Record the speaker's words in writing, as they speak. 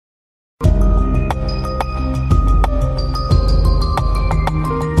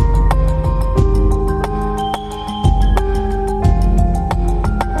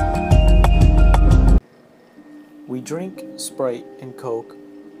Sprite and Coke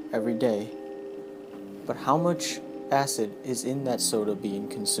every day, but how much acid is in that soda being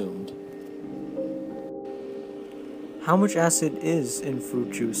consumed? How much acid is in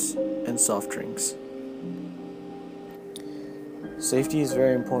fruit juice and soft drinks? Safety is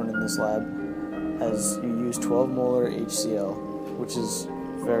very important in this lab, as you use 12 molar HCl, which is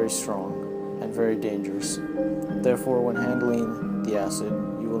very strong and very dangerous. Therefore, when handling the acid,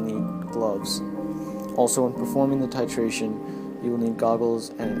 you will need gloves. Also, when performing the titration, you will need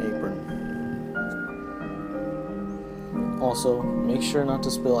goggles and an apron. Also, make sure not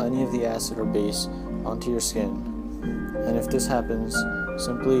to spill any of the acid or base onto your skin. And if this happens,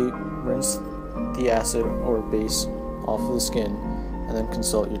 simply rinse the acid or base off of the skin and then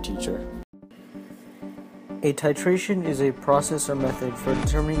consult your teacher. A titration is a process or method for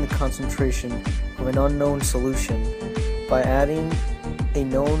determining the concentration of an unknown solution by adding a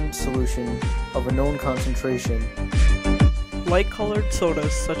known solution of a known concentration. Light-colored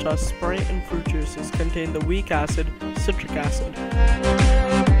sodas such as Sprite and fruit juices contain the weak acid, citric acid.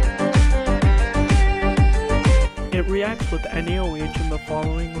 It reacts with NaOH in the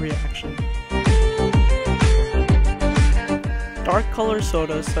following reaction. Dark-colored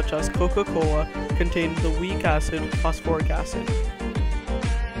sodas such as Coca-Cola contain the weak acid, phosphoric acid.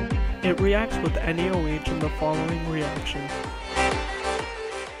 It reacts with NaOH in the following reaction.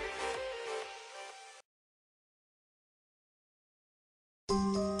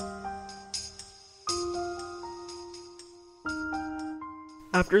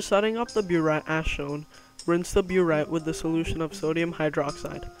 After setting up the burette as shown, rinse the burette with the solution of sodium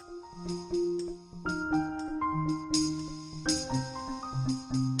hydroxide.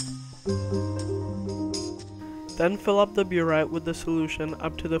 Then fill up the burette with the solution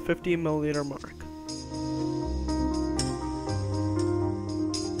up to the 50 milliliter mark.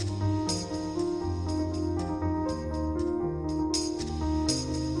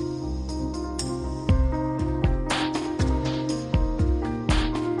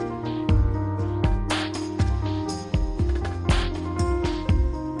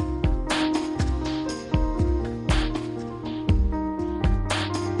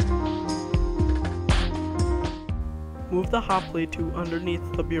 Move the hot plate to underneath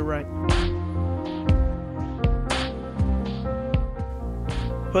the burette.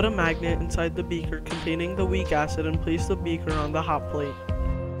 Put a magnet inside the beaker containing the weak acid and place the beaker on the hot plate.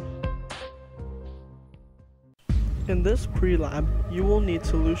 In this pre-lab, you will need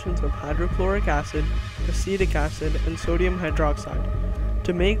solutions of hydrochloric acid, acetic acid, and sodium hydroxide.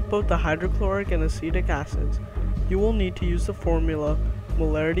 To make both the hydrochloric and acetic acids, you will need to use the formula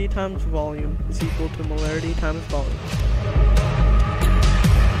molarity times volume is equal to molarity times volume.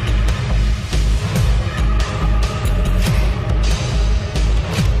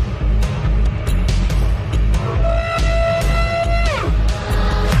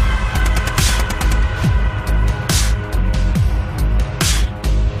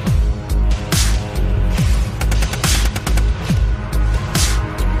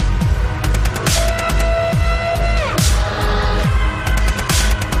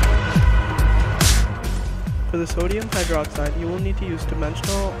 For the sodium hydroxide, you will need to use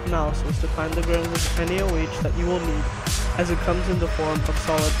dimensional analysis to find the grams of NaOH that you will need, as it comes in the form of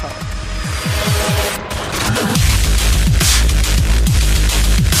solid powder.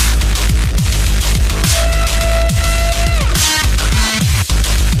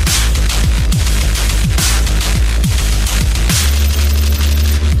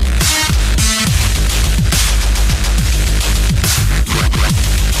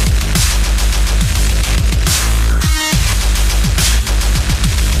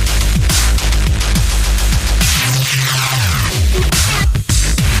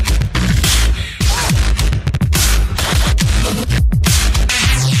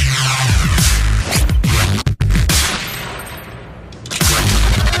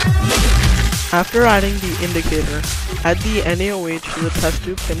 After adding the indicator, add the NaOH to the test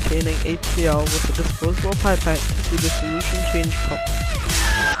tube containing HCl with a disposable pipette to see the solution change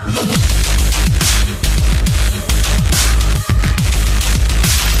color.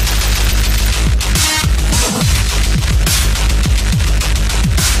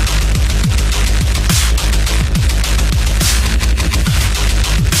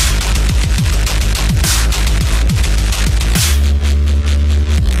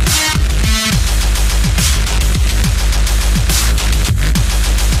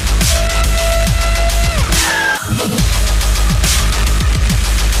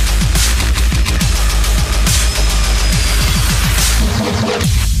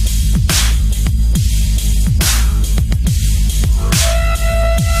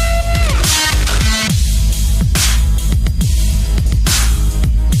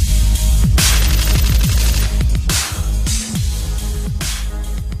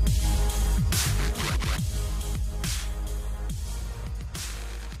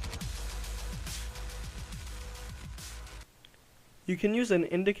 can use an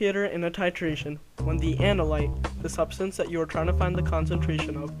indicator in a titration when the analyte, the substance that you are trying to find the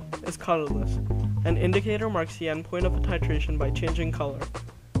concentration of, is colorless. An indicator marks the endpoint of a titration by changing color.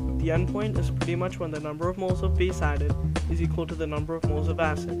 The endpoint is pretty much when the number of moles of base added is equal to the number of moles of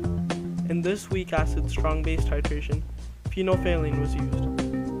acid. In this weak acid strong base titration, phenolphthalein was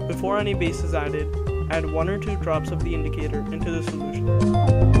used. Before any base is added, add 1 or 2 drops of the indicator into the solution.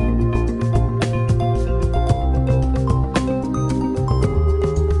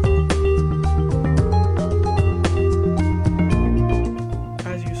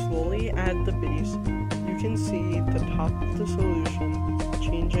 As you slowly add the base, you can see the top of the solution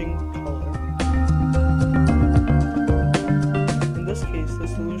changing color. In this case, the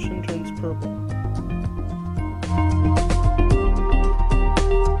solution turns purple.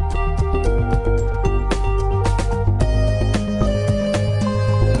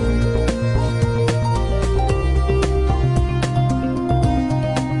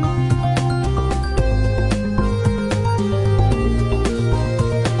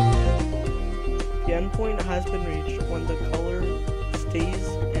 The endpoint has been reached when the color stays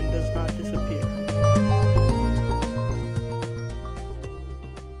and does not disappear.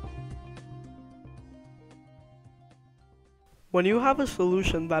 When you have a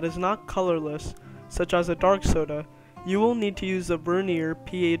solution that is not colorless, such as a dark soda, you will need to use the Vernier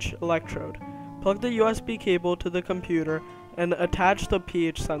pH electrode. Plug the USB cable to the computer and attach the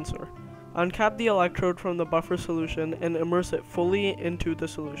pH sensor. Uncap the electrode from the buffer solution and immerse it fully into the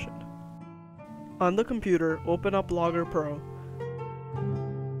solution. On the computer, open up Logger Pro.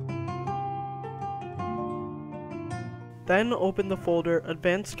 Then open the folder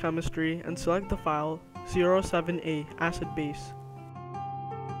Advanced Chemistry and select the file 07A acid base.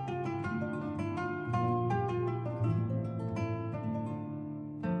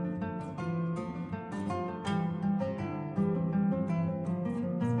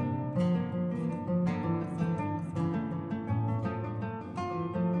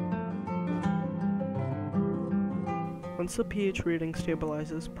 Once the pH reading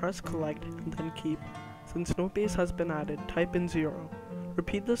stabilizes, press collect and then keep. Since no base has been added, type in 0.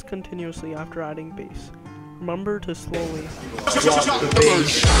 Repeat this continuously after adding base. Remember to slowly drop the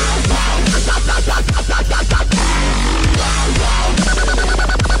base.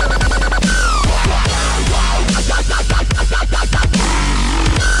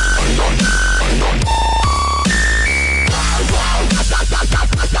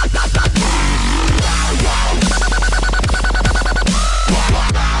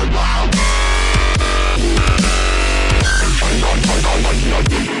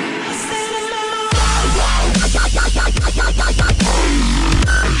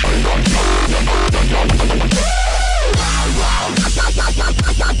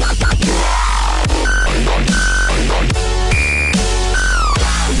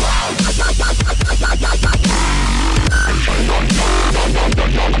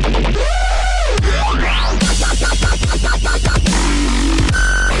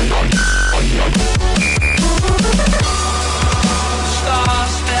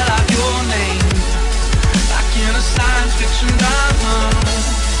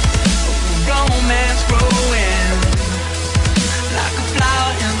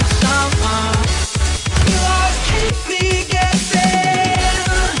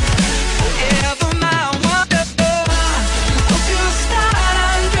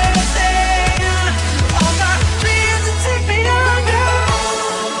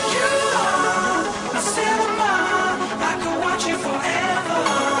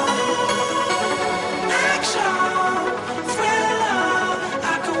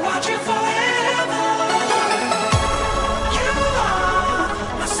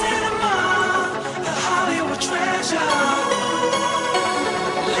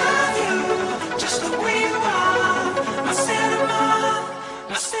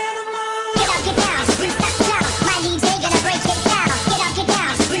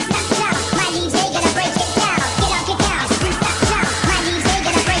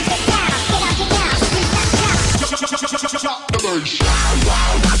 Shut the